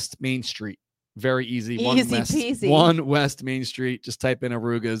 1 West Main Street. Very easy. Easy peasy. 1 West Main Street. Just type in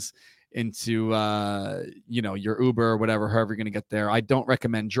Aruga's into your Uber or whatever, however you're going to get there. I don't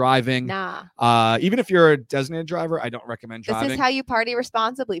recommend driving. Nah. Even if you're a designated driver, I don't recommend driving. This is how you party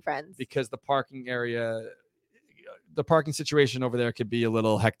responsibly, friends. Because the parking situation over there could be a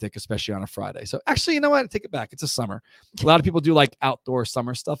little hectic, especially on a Friday. So actually, you know what? I take it back. It's a summer. A lot of people do like outdoor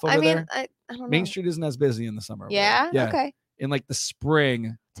summer stuff over there. I don't know. Main Street isn't as busy in the summer. over Yeah? there. Yeah. Okay. In like the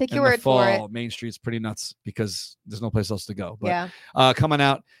spring Take and your the word for fall, it. Main Street's pretty nuts because there's no place else to go. But Yeah. come on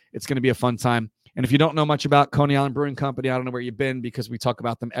out. It's going to be a fun time. And if you don't know much about Coney Island Brewing Company, I don't know where you've been because we talk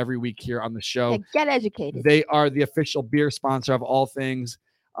about them every week here on the show. Yeah, get educated. They are the official beer sponsor of all things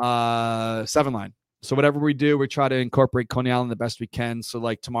Seven Line. So whatever we do, we try to incorporate Coney Island the best we can. So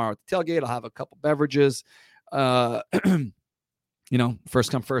like tomorrow at the tailgate, I'll have a couple beverages. First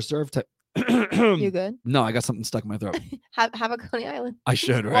come, first serve. You good? No, I got something stuck in my throat. have a Coney Island. I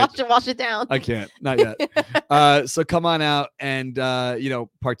should, right? Wash it down. I can't, not yet. So come on out and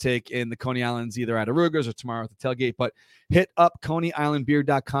partake in the Coney Islands either at Aruga's or tomorrow at the tailgate. But hit up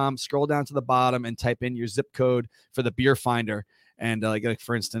ConeyIslandBeer.com, scroll down to the bottom, and type in your zip code for the beer finder. And like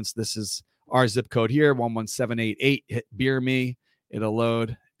for instance, this is our zip code here, 11788. Hit Beer Me. It'll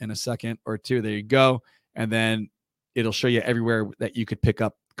load in a second or two. There you go, and then it'll show you everywhere that you could pick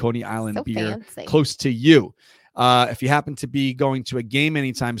up Coney Island beer fancy. Close to you. If you happen to be going to a game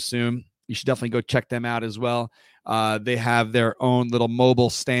anytime soon, you should definitely go check them out as well. They have their own little mobile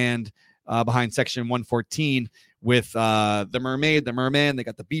stand behind section 114 with the Mermaid, the Merman. They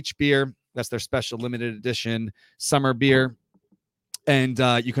got the beach beer. That's their special limited edition summer beer. And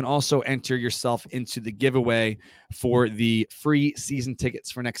you can also enter yourself into the giveaway for the free season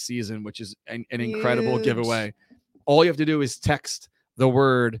tickets for next season, which is an incredible giveaway. All you have to do is text the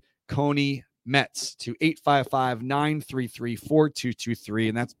word Coney Mets to 855-933-4223.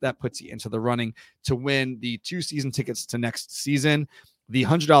 And that puts you into the running to win the 2 season tickets to next season, the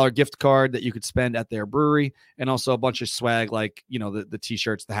 $100 gift card that you could spend at their brewery, and also a bunch of swag like, the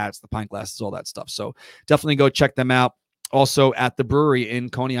t-shirts, the hats, the pint glasses, all that stuff. So definitely go check them out. Also at the brewery in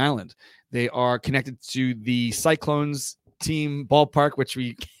Coney Island. They are connected to the Cyclones team ballpark, which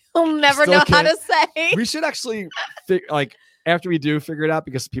we will never know how to say. We should actually after we do figure it out,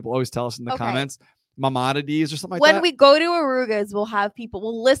 because people always tell us in the comments, Maimonides or something like that. When we go to Aruga's,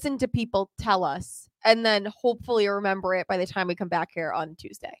 we'll listen to people tell us, and then hopefully remember it by the time we come back here on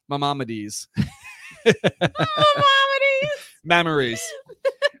Tuesday. Maimonides. Memories.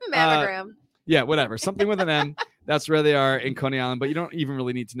 Mammogram. Yeah, whatever. Something with an M. That's where they are in Coney Island, but you don't even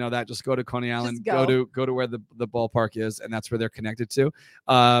really need to know that. Just go to Coney Island, go to where the ballpark is, and that's where they're connected to.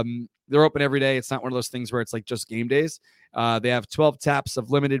 They're open every day. It's not one of those things where it's like just game days. They have 12 taps of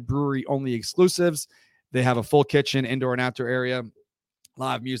limited brewery only exclusives. They have a full kitchen, indoor and outdoor area,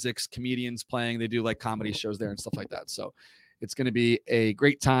 live music, comedians playing. They do like comedy shows there and stuff like that. So it's going to be a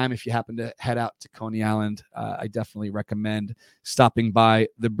great time if you happen to head out to Coney Island. I definitely recommend stopping by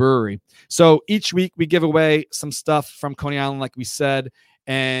the brewery. So each week we give away some stuff from Coney Island, like we said,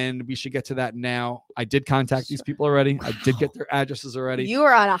 and we should get to that now. I did contact these people already. I did get their addresses already. You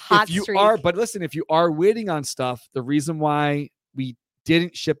are on a hot streak. But listen, if you are waiting on stuff, the reason why we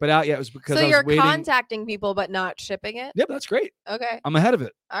didn't ship it out yet was because I was waiting. So you're contacting people but not shipping it? Yep, that's great. Okay. I'm ahead of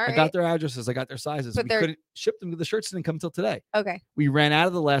it. All right. I got their addresses. I got their sizes. We couldn't ship them. The shirts didn't come until today. Okay. We ran out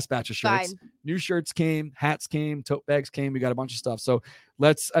of the last batch of shirts. Fine. New shirts came, hats came, tote bags came. We got a bunch of stuff. So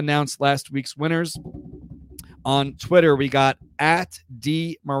let's announce last week's winners. On Twitter, we got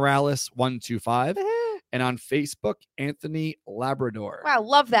 @DMorales125. And on Facebook, Anthony Labrador. Wow,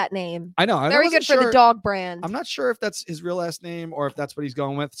 love that name. I know. Very good for the dog brand. I'm not sure if that's his real last name or if that's what he's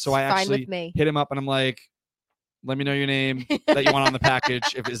going with. So I actually hit him up and I'm like, let me know your name that you want on the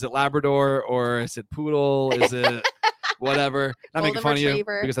package. Is it Labrador or is it Poodle? Is it whatever? Not making fun of you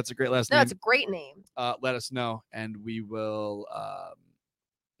because that's a great last name. No, it's a great name. Let us know and we will.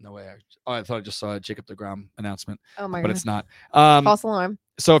 No way. I thought I just saw a Jacob deGrom announcement. Oh my god. But it's not. False alarm.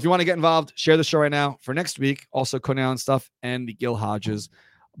 So if you want to get involved, share the show right now for next week. Also Coney Island stuff and the Gil Hodges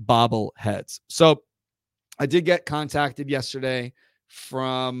bobbleheads. So I did get contacted yesterday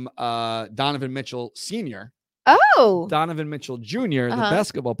from Donovan Mitchell Sr. Oh. Donovan Mitchell Jr., the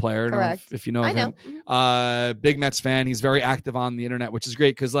basketball player. Correct. If you know him. Big Mets fan. He's very active on the internet, which is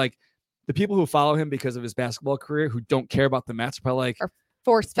great because like the people who follow him because of his basketball career who don't care about the Mets are probably like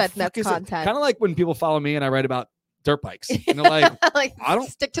force-fed Mets content. Kind of like when people follow me and I write about dirt bikes. You know, like, I don't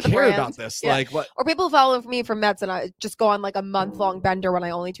stick to the care brand. about this. Yeah. Like what? Or people follow me from Mets and I just go on like a month-long bender when I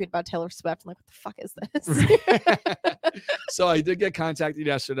only tweet about Taylor Swift. I'm like, what the fuck is this? So I did get contacted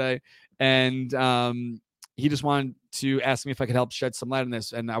yesterday and he just wanted to ask me if I could help shed some light on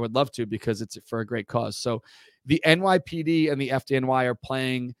this. And I would love to because it's for a great cause. So the NYPD and the FDNY are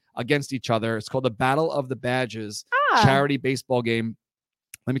playing against each other. It's called the Battle of the Badges charity baseball game.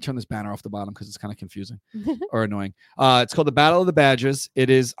 Let me turn this banner off the bottom because it's kind of confusing or annoying. It's called the Battle of the Badges. It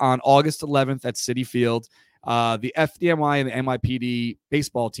is on August 11th at Citi Field. The FDNY and the NYPD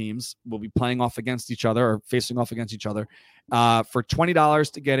baseball teams will be playing off against each other or facing off against each other for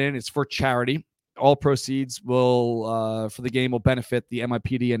 $20 to get in. It's for charity. All proceeds will for the game will benefit the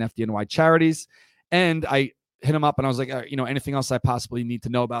NYPD and FDNY charities. And I hit him up and I was like, anything else I possibly need to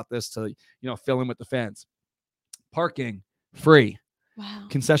know about this to, fill in with the fans. Parking, free. Wow.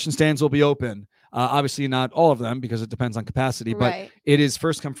 Concession stands will be open. Obviously not all of them because it depends on capacity, but it is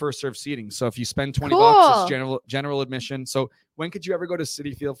first come, first serve seating. So if you spend $20, it's general admission. So when could you ever go to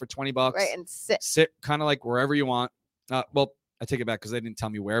Citi Field for $20? Right, and sit kind of like wherever you want. Well, I take it back because they didn't tell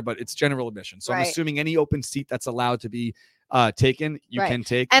me where, but it's general admission. So I'm assuming any open seat that's allowed to be taken, you can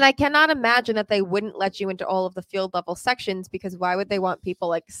take. And I cannot imagine that they wouldn't let you into all of the field level sections, because why would they want people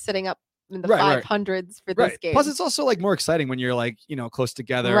like sitting up in the 500s for this game? Plus, it's also like more exciting when you're like, close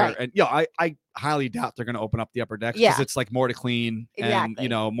together. And I highly doubt they're going to open up the upper decks because it's like more to clean and,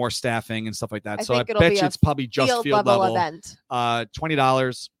 more staffing and stuff like that. So I bet you it's probably just field level event.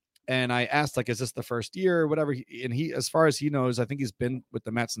 $20. And I asked, like, is this the first year or whatever? And he, as far as he knows, I think he's been with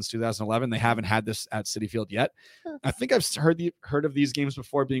the Mets since 2011. They haven't had this at Citi Field yet. I think I've heard of these games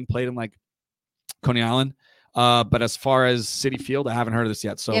before being played in like Coney Island. But as far as Citi Field, I haven't heard of this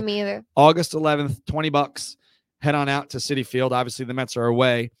yet. So me either. August 11th, $20. Head on out to Citi Field. Obviously, the Mets are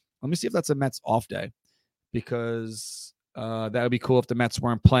away. Let me see if that's a Mets off day, because that would be cool if the Mets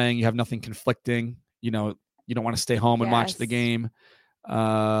weren't playing. You have nothing conflicting. You don't want to stay home and watch the game.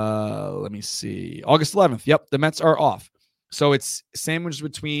 Let me see. August 11th. Yep, the Mets are off. So it's sandwiched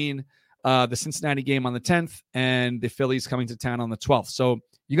between the Cincinnati game on the 10th and the Phillies coming to town on the 12th. So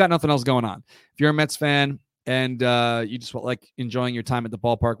you got nothing else going on. If you're a Mets fan and you just want like enjoying your time at the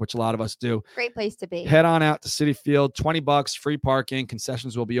ballpark, which a lot of us do, great place to be. Head on out to Citi Field. $20, free parking,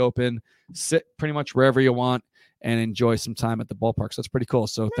 concessions will be open. Sit pretty much wherever you want and enjoy some time at the ballpark. So that's pretty cool.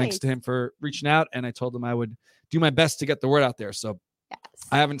 So thanks to him for reaching out, and I told him I would do my best to get the word out there. So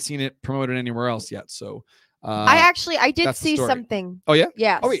I haven't seen it promoted anywhere else yet. So I did see something. Oh yeah?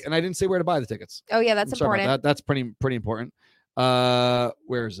 Yeah. Oh wait, and I didn't say where to buy the tickets. Oh yeah, that's important. That. That's pretty important.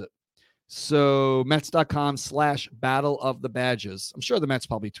 Where is it? So Mets.com/Battle of the Badges. I'm sure the Mets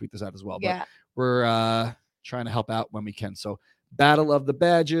probably tweet this out as well, but we're trying to help out when we can. So Battle of the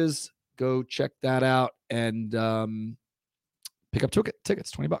Badges, go check that out and pick up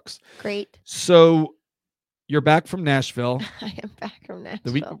tickets, $20. Great. So you're back from Nashville. I am back from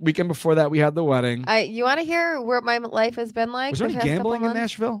Nashville. The weekend before that, we had the wedding. You want to hear what my life has been like? Was there any gambling in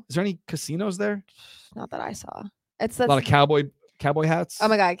Nashville? Is there any casinos there? Not that I saw. It's a lot of cowboy hats. Oh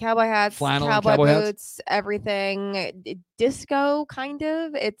my God, cowboy hats, flannel, cowboy boots, everything. Disco, kind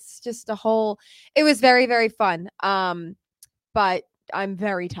of. It's just a whole. It was very, very fun. But I'm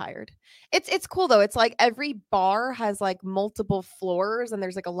very tired. It's cool though. It's like every bar has like multiple floors, and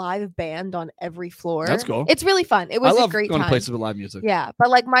there's like a live band on every floor. That's cool. It's really fun. It was a great going time. to places with live music. Yeah, but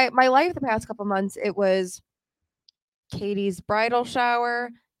like my life the past couple months, it was Katie's bridal shower,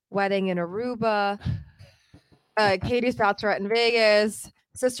 wedding in Aruba, Katie's bachelorette in Vegas,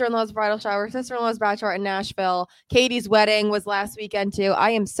 sister-in-law's bridal shower, sister-in-law's bachelorette in Nashville. Katie's wedding was last weekend too. I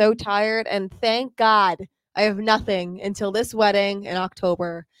am so tired, and thank God I have nothing until this wedding in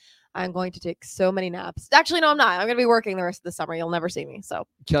October. I'm going to take so many naps. Actually, no, I'm not. I'm going to be working the rest of the summer. You'll never see me. So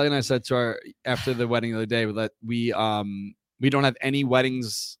Kelly and I said to her after the wedding the other day that we don't have any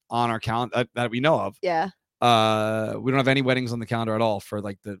weddings on our calendar that we know of. Yeah. We don't have any weddings on the calendar at all for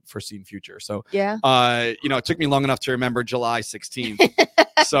like the foreseen future. So yeah. It took me long enough to remember July 16th.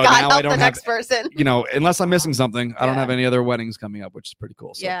 So God now help I don't the have next person. Unless I'm missing something, I don't have any other weddings coming up, which is pretty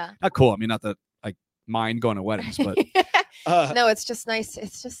cool. So not cool. I mean, not that I mind going to weddings, but no, it's just nice.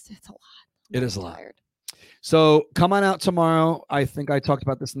 It's a lot. It is a lot. So come on out tomorrow. I think I talked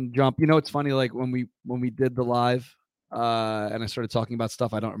about this in the jump. It's funny, like when we did the live and I started talking about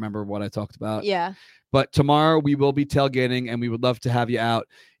stuff, I don't remember what I talked about. Yeah. But tomorrow we will be tailgating, and we would love to have you out.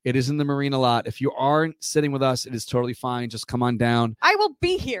 It is in the Marina lot. If you aren't sitting with us, it is totally fine. Just come on down. I will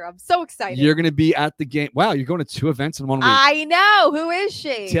be here. I'm so excited. You're going to be at the game. Wow, you're going to 2 events in 1 week. I know. Who is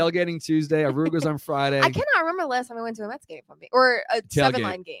she? Tailgating Tuesday. Aruga's on Friday. I cannot remember the last time I went to a Mets game or a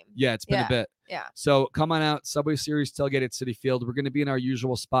 7-line game. Yeah, it's been a bit. Yeah. So come on out. Subway Series tailgate at Citi Field. We're going to be in our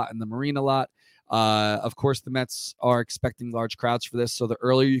usual spot in the Marina lot. Of course, the Mets are expecting large crowds for this, so the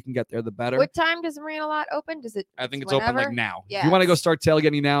earlier you can get there, the better. What time does the Marina lot open? I think it's open like now. Yeah. If you want to go start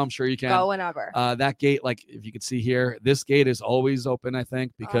tailgating now, I'm sure you can. Go whenever. That gate, like if you can see here, this gate is always open, I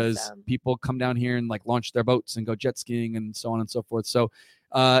think, because people come down here and like launch their boats and go jet skiing and so on and so forth. So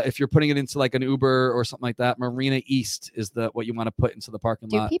if you're putting it into like an Uber or something like that, Marina East is what you want to put into the parking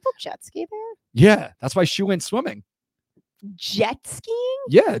lot. Do people jet ski there? Yeah, that's why Shu went swimming. Jet skiing?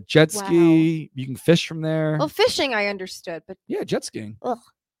 Yeah, jet ski. You can fish from there. Well, fishing I understood, but yeah, jet skiing. Ugh.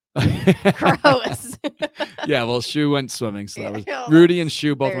 Gross. Yeah, well, Shu went swimming, so that was Rudy and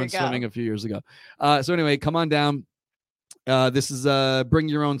Shu both went swimming a few years ago. So anyway, come on down. This is bring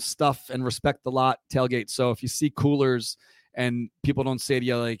your own stuff and respect the lot tailgate. So if you see coolers and people don't say to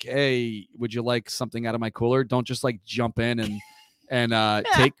you like, hey, would you like something out of my cooler? Don't just like jump in and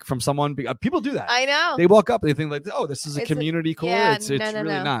take from someone. People do that. I know. They walk up and they think like, oh, this is a It's community cooler. yeah, It's no, really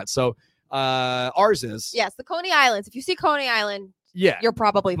no. not. So ours is. Yes, the Coney Islands. If you see Coney Island, Yeah. you're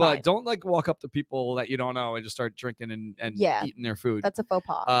probably But fine. don't like walk up to people that you don't know and just start drinking and Yeah. eating their food. That's a faux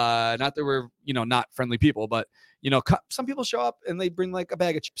pas. Not that we're, not friendly people, but some people show up and they bring like a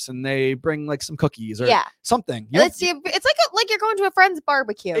bag of chips and they bring like some cookies or yeah. something. It's like you're going to a friend's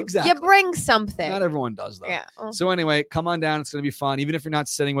barbecue. Exactly. You bring something. Not everyone does though. Yeah. Well, So anyway, come on down. It's going to be fun. Even if you're not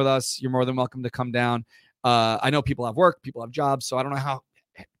sitting with us, you're more than welcome to come down. I know people have work, people have jobs, so I don't know how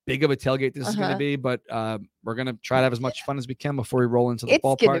big of a tailgate this is going to be, but we're going to try to have as much fun as we can before we roll into the it's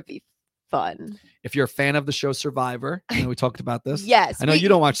ballpark. going to be fun. If you're a fan of the show Survivor, we talked about this. Yes. I know you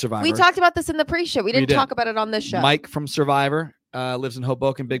don't watch Survivor. We talked about this in the pre-show. We didn't did. talk about it on this show. Mike from Survivor lives in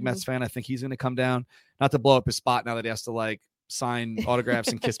Hoboken, big Mm-hmm. Mets fan. I think he's going to come down, not to blow up his spot now that he has to like sign autographs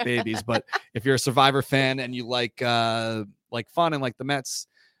and kiss babies. But if you're a Survivor fan and you like fun and like the Mets,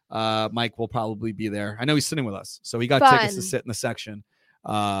 Mike will probably be there. I know he's sitting with us, so he got tickets to Fun. sit in the section,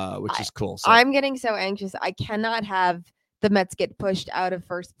 which is cool. So I'm getting so anxious. I cannot have the Mets get pushed out of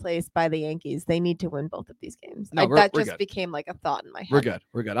first place by the Yankees. They need to win both of these games. No, we're that good. just became like a thought in my head. we're good.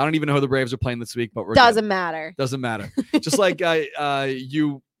 We're good. I don't even know who the Braves are playing this week, but we're Doesn't good. matter. Doesn't matter. Just like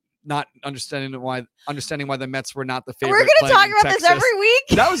you not understanding why the Mets were not the favorite. We're going to playing talk in about this Texas. every week.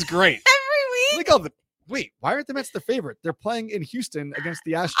 That was great. Every week. Like, wait, why aren't the Mets the favorite? They're playing in Houston against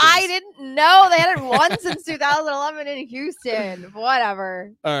the Astros. I didn't know they hadn't won since 2011 in Houston.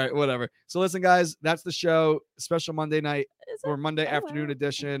 Whatever. All right, whatever. So listen, guys, that's the show. Special Monday night Is or it? Monday Oh, afternoon wow.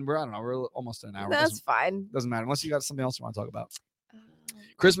 edition. We're almost an hour. That's fine. Doesn't matter unless you got something else you want to talk about.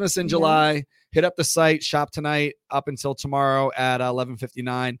 Christmas in July. Hit up the site, shop tonight up until tomorrow at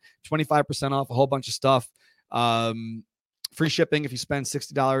 11:59. 25% off a whole bunch of stuff. Free shipping if you spend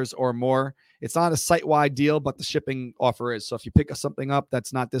 $60 or more. It's not a site-wide deal, but the shipping offer is. So if you pick something up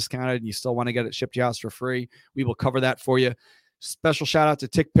that's not discounted and you still want to get it shipped to your house for free, we will cover that for you. Special shout out to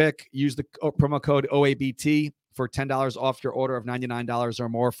TickPick. Use the promo code OABT for $10 off your order of $99 or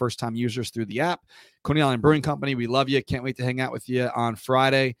more. First-time users through the app. Coney Island Brewing Company, we love you. Can't wait to hang out with you on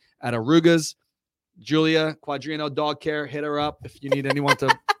Friday at Aruga's. Julia Quadrino Dog Care, hit her up if you need anyone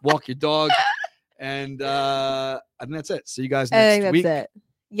to walk your dog. And I think that's it. See you guys I next think that's week. it.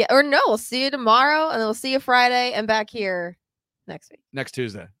 Yeah, or no, we'll see you tomorrow and then we'll see you Friday and back here next week. Next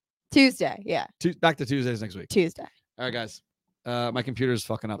Tuesday. Tuesday. Yeah. Back to Tuesdays next week. Tuesday. All right, guys. My computer's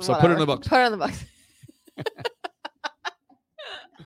fucking up. So put it in the Whatever. books. Put it in the books.